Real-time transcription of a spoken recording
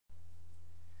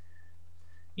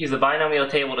Use the binomial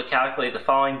table to calculate the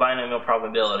following binomial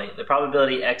probability. The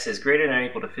probability x is greater than or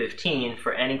equal to 15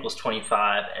 for n equals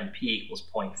 25 and p equals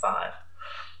 0.5.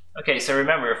 Okay, so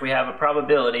remember, if we have a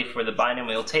probability for the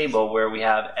binomial table where we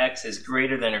have x is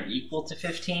greater than or equal to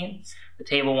 15, the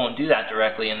table won't do that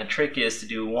directly, and the trick is to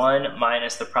do 1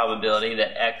 minus the probability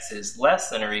that x is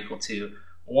less than or equal to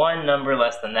one number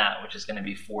less than that, which is going to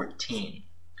be 14.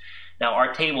 Now,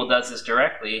 our table does this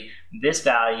directly. This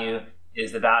value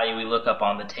is the value we look up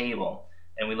on the table,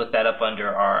 and we look that up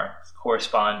under our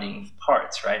corresponding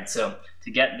parts, right? So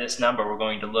to get this number, we're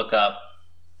going to look up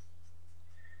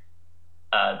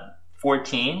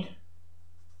 14,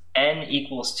 n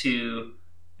equals to,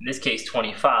 in this case,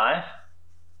 25,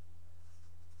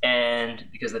 and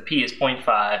because the p is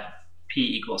 0.5,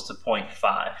 p equals to 0.5.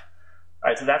 All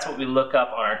right, so that's what we look up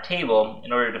on our table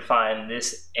in order to find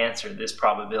this answer, this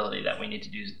probability that we need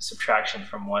to do subtraction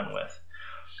from 1 with.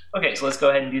 Okay, so let's go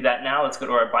ahead and do that now. Let's go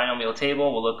to our binomial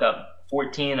table. We'll look up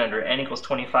 14 under n equals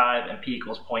 25 and p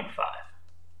equals 0.5.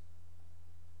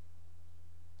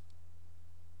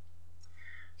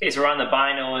 Okay, so we're on the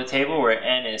binomial table where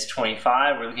n is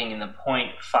 25. We're looking in the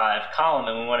 0.5 column,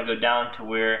 and we want to go down to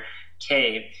where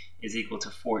k is equal to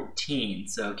 14.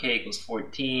 So k equals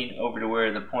 14 over to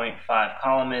where the 0.5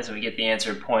 column is, and we get the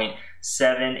answer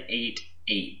 0.788.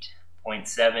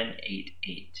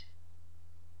 0.788.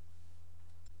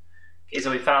 Okay, so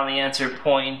we found the answer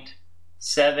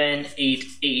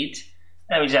 0.788,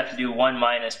 and we just have to do 1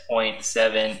 minus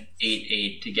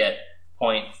 0.788 to get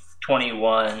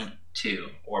 0.212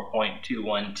 or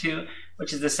 0.212,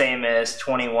 which is the same as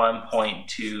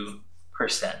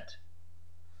 21.2%.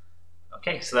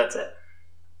 Okay, so that's it.